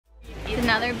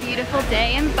another beautiful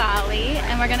day in Bali,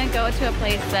 and we're gonna go to a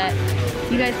place that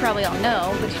you guys probably all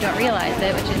know, but you don't realize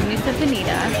it, which is Nusa Penida,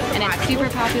 and it's super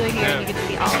popular here, and you get to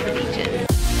see all of the beaches.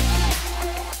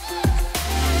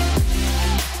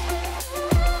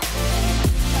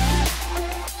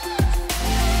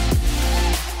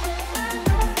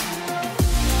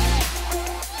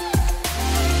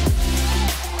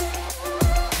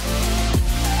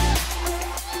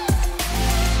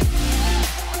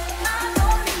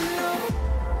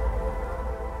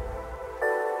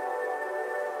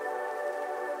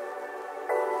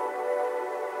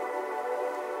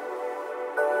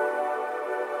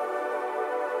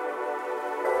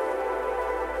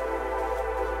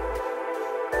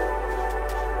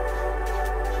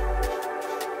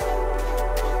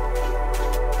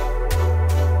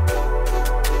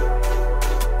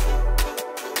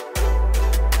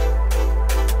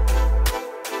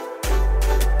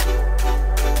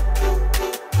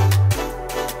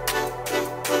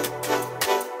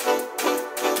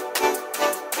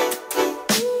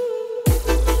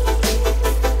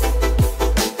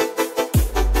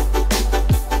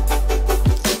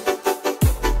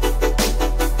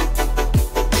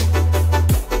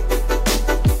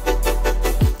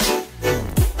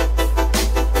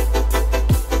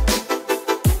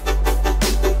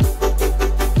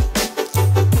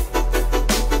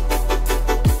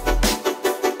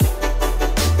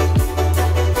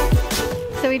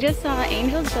 We just saw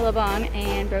Angel's Billabong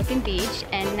and Broken Beach,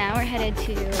 and now we're headed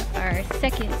to our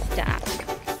second stop.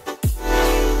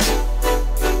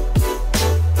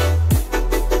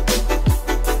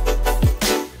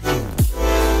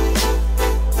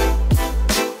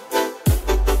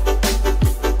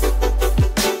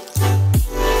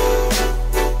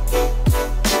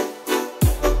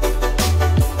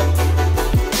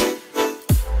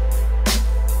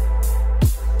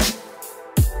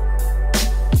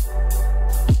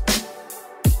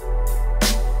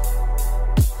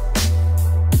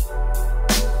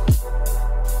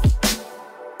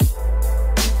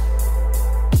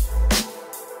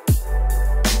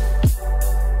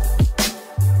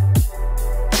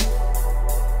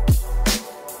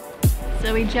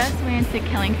 So we just went to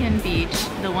Kelingking Beach,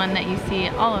 the one that you see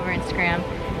all over Instagram,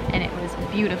 and it was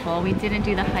beautiful. We didn't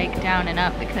do the hike down and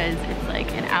up because it's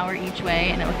like an hour each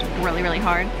way and it looked really, really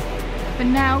hard. But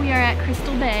now we are at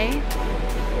Crystal Bay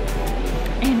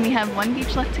and we have one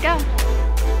beach left to go.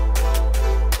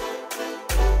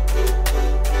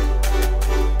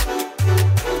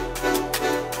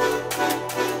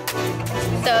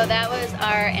 So that was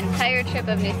our entire trip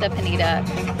of Nusa Penida.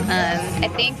 I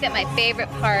think that my favorite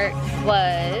part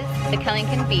was the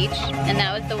Kelingking Beach, and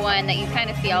that was the one that you kind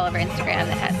of see all over Instagram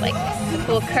that has like a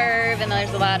cool curve, and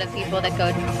there's a lot of people that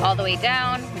go all the way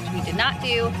down, which we did not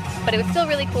do, but it was still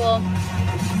really cool.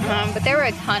 But there were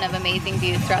a ton of amazing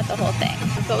views throughout the whole thing.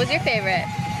 So what was your favorite?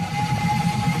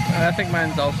 I think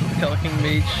mine's also the Kelingking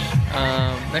Beach.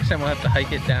 Next time we'll have to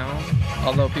hike it down,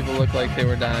 although people look like they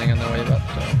were dying on their way up,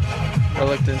 so it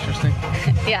looked interesting.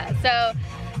 Yeah, so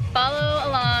follow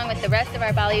along with the rest of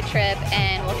our Bali trip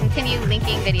and we'll continue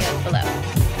linking videos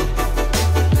below.